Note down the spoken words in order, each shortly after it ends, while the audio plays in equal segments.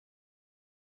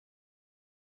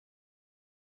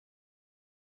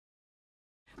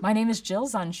My name is Jill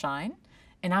Zunshine,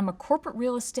 and I'm a corporate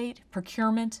real estate,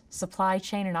 procurement, supply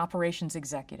chain, and operations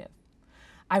executive.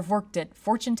 I've worked at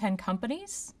Fortune 10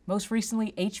 companies, most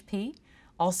recently HP,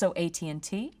 also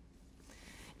AT&T.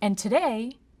 And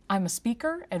today, I'm a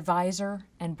speaker, advisor,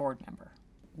 and board member.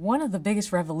 One of the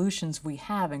biggest revolutions we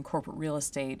have in corporate real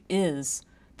estate is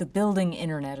the building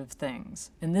Internet of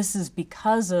Things. And this is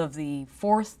because of the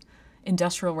fourth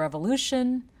industrial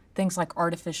revolution, things like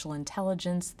artificial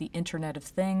intelligence, the Internet of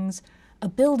Things. A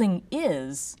building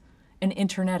is an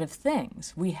Internet of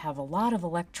Things. We have a lot of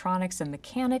electronics and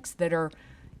mechanics that are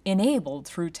enabled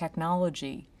through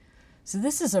technology. So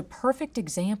this is a perfect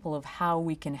example of how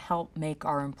we can help make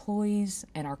our employees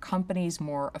and our companies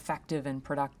more effective and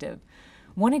productive.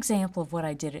 One example of what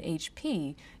I did at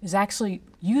HP is actually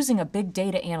using a big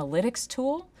data analytics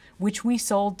tool, which we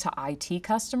sold to IT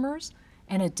customers,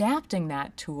 and adapting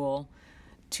that tool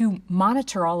to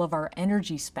monitor all of our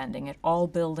energy spending at all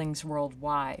buildings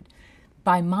worldwide.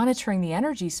 By monitoring the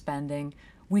energy spending,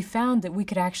 we found that we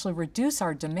could actually reduce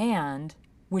our demand,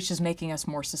 which is making us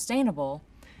more sustainable,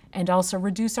 and also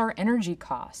reduce our energy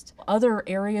cost. Other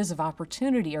areas of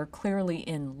opportunity are clearly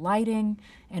in lighting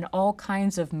and all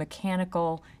kinds of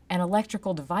mechanical and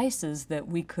electrical devices that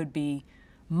we could be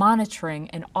monitoring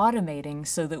and automating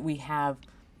so that we have,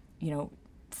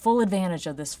 full advantage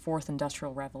of this fourth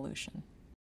industrial revolution.